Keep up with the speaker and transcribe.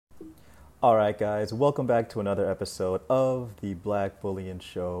All right, guys, welcome back to another episode of the Black Bullion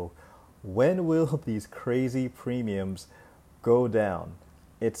Show. When will these crazy premiums go down?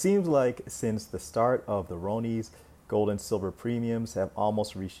 It seems like since the start of the Ronies, gold and silver premiums have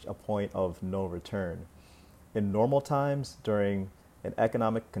almost reached a point of no return. In normal times, during an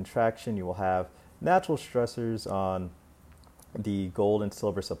economic contraction, you will have natural stressors on the gold and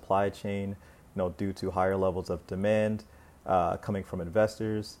silver supply chain, due to higher levels of demand coming from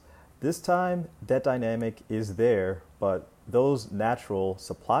investors. This time, that dynamic is there, but those natural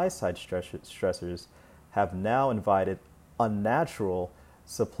supply side stressors have now invited unnatural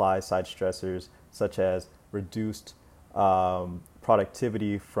supply side stressors, such as reduced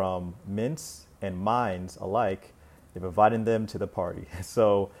productivity from mints and mines alike. They've invited them to the party.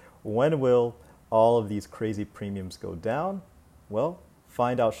 So, when will all of these crazy premiums go down? Well,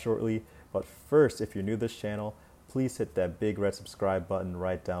 find out shortly. But first, if you're new to this channel, please hit that big red subscribe button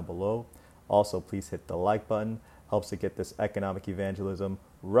right down below. Also, please hit the like button. Helps to get this economic evangelism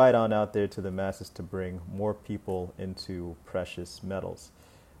right on out there to the masses to bring more people into precious metals.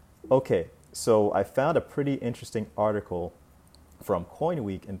 Okay, so I found a pretty interesting article from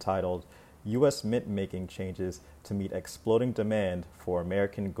CoinWeek entitled U.S. Mint Making Changes to Meet Exploding Demand for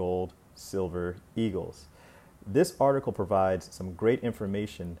American Gold, Silver Eagles. This article provides some great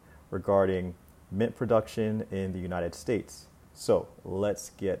information regarding mint production in the United States. So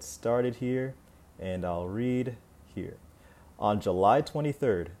let's get started here, and I'll read here. On July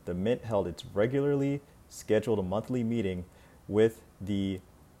 23rd, the Mint held its regularly scheduled monthly meeting with the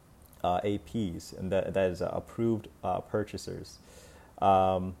APs, and that is approved purchasers.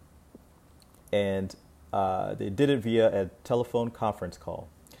 And they did it via a telephone conference call.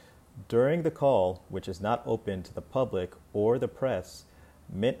 During the call, which is not open to the public or the press,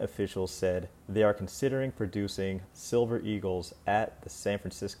 Mint officials said they are considering producing Silver Eagles at the San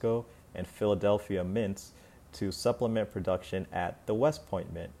Francisco and Philadelphia mints to supplement production at the West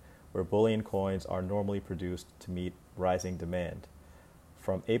Point Mint, where bullion coins are normally produced to meet rising demand.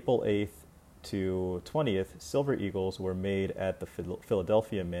 From April 8th to 20th, Silver Eagles were made at the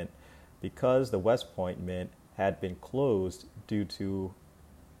Philadelphia Mint because the West Point Mint had been closed due to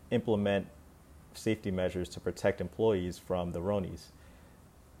implement safety measures to protect employees from the Ronies.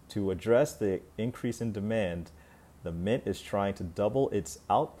 To address the increase in demand, the Mint is trying to double its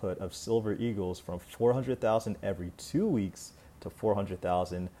output of Silver Eagles from 400,000 every 2 weeks to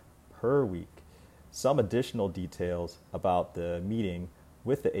 400,000 per week. Some additional details about the meeting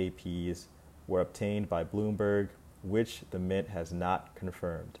with the APs were obtained by Bloomberg, which the Mint has not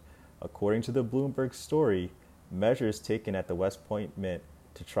confirmed. According to the Bloomberg story, measures taken at the West Point Mint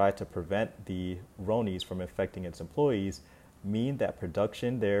to try to prevent the Ronies from infecting its employees mean that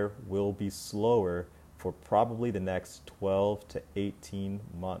production there will be slower for probably the next 12 to 18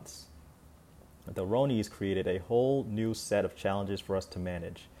 months. The Ronies created a whole new set of challenges for us to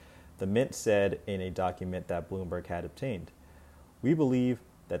manage, the Mint said in a document that Bloomberg had obtained. We believe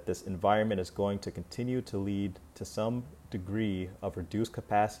that this environment is going to continue to lead to some degree of reduced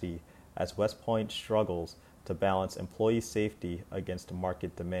capacity as West Point struggles to balance employee safety against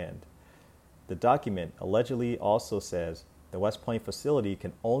market demand. The document allegedly also says the West Point facility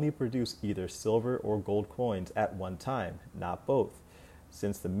can only produce either silver or gold coins at one time, not both,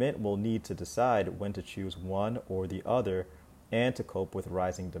 since the Mint will need to decide when to choose one or the other and to cope with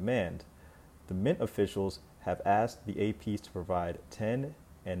rising demand. The Mint officials have asked the APs to provide 10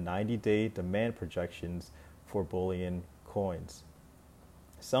 and 90-day demand projections for bullion coins.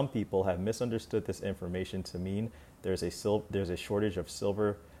 Some people have misunderstood this information to mean there's a shortage of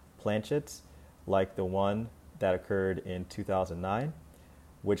silver planchets like the one that occurred in 2009,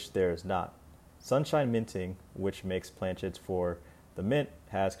 which there is not. Sunshine Minting, which makes planchets for the Mint,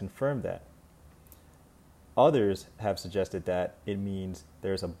 has confirmed that. Others have suggested that it means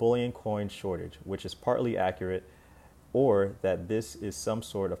there's a bullion coin shortage, which is partly accurate, or that this is some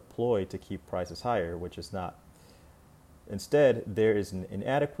sort of ploy to keep prices higher, which is not. Instead, there is an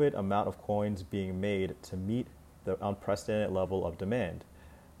inadequate amount of coins being made to meet the unprecedented level of demand.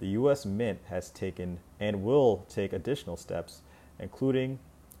 The U.S. Mint has taken and will take additional steps, including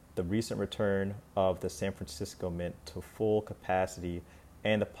the recent return of the San Francisco Mint to full capacity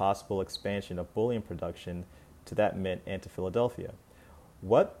and the possible expansion of bullion production to that mint and to Philadelphia.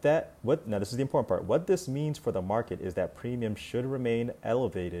 Now this is the important part. What this means for the market is that premiums should remain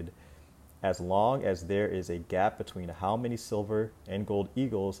elevated as long as there is a gap between how many silver and gold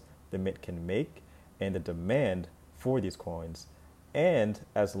eagles the Mint can make and the demand for these coins, and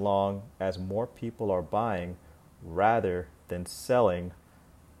as long as more people are buying rather than selling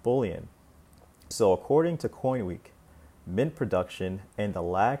bullion. So according to CoinWeek, mint production, and the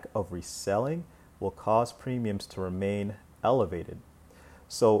lack of reselling will cause premiums to remain elevated.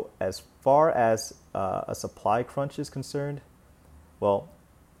 So as far as a supply crunch is concerned, well,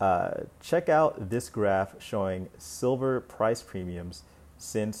 check out this graph showing silver price premiums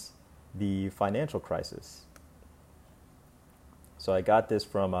since the financial crisis. So I got this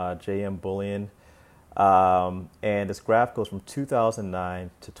from JM Bullion, and this graph goes from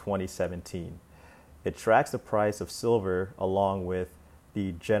 2009 to 2017. It tracks the price of silver along with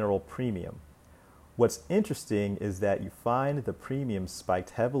the general premium. What's interesting is that you find the premium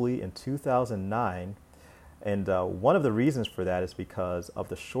spiked heavily in 2009, and one of the reasons for that is because of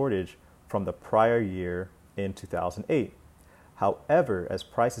the shortage from the prior year in 2008. However, as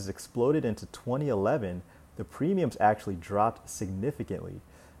prices exploded into 2011, the premiums actually dropped significantly.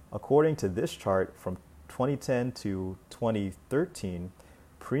 According to this chart, from 2010 to 2013,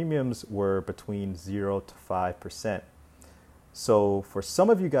 premiums were between 0 to 5%. So for some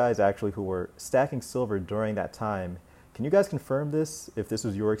of you guys actually who were stacking silver during that time, can you guys confirm this, if this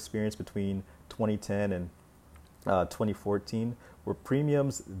was your experience between 2010 and 2014? Were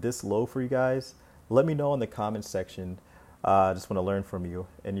premiums this low for you guys? Let me know in the comments section. I just want to learn from you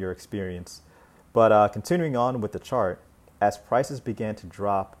and your experience. But continuing on with the chart, as prices began to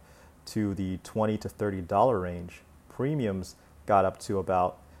drop to the $20 to $30 range, premiums got up to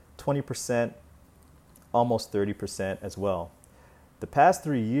about 20%, almost 30% as well. The past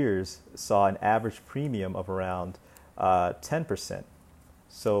 3 years saw an average premium of around 10%.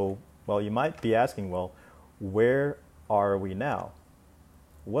 So, well, you might be asking, well, where are we now?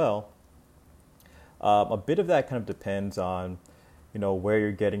 Well, a bit of that kind of depends on, where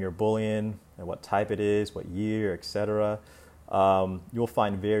you're getting your bullion and what type it is, what year, etc. You'll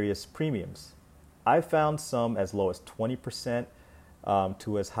find various premiums. I found some as low as 20%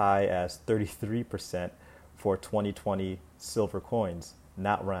 to as high as 33% for 2020 silver coins,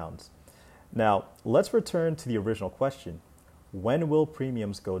 not rounds. Now, let's return to the original question. When will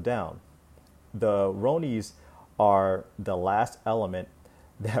premiums go down? The RONIs are the last element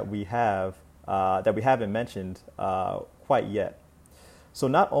that we haven't mentioned quite yet. So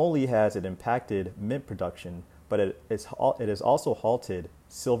not only has it impacted mint production, but it has also halted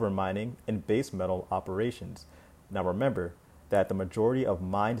silver mining and base metal operations. Now remember that the majority of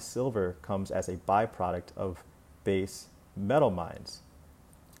mined silver comes as a byproduct of base metal mines.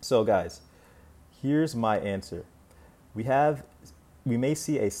 So guys, here's my answer. We may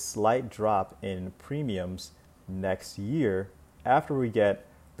see a slight drop in premiums next year after we get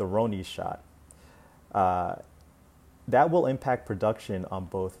the RONI shot. That will impact production on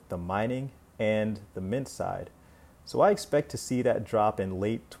both the mining and the mint side. So I expect to see that drop in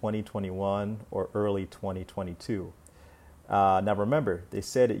late 2021 or early 2022. Now remember, they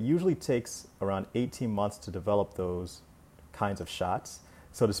said it usually takes around 18 months to develop those kinds of shots,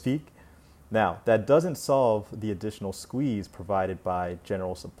 so to speak. Now, that doesn't solve the additional squeeze provided by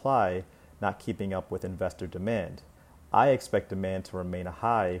general supply not keeping up with investor demand. I expect demand to remain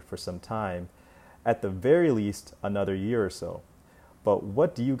high for some time, at the very least another year or so. But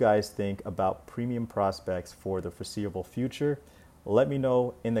what do you guys think about premium prospects for the foreseeable future? Let me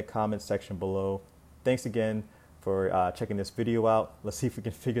know in the comments section below. Thanks again for checking this video out. Let's see if we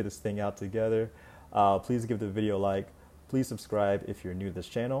can figure this thing out together. Please give the video a like. Please subscribe if you're new to this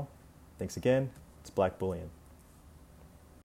channel. Thanks again. It's Black Bullion.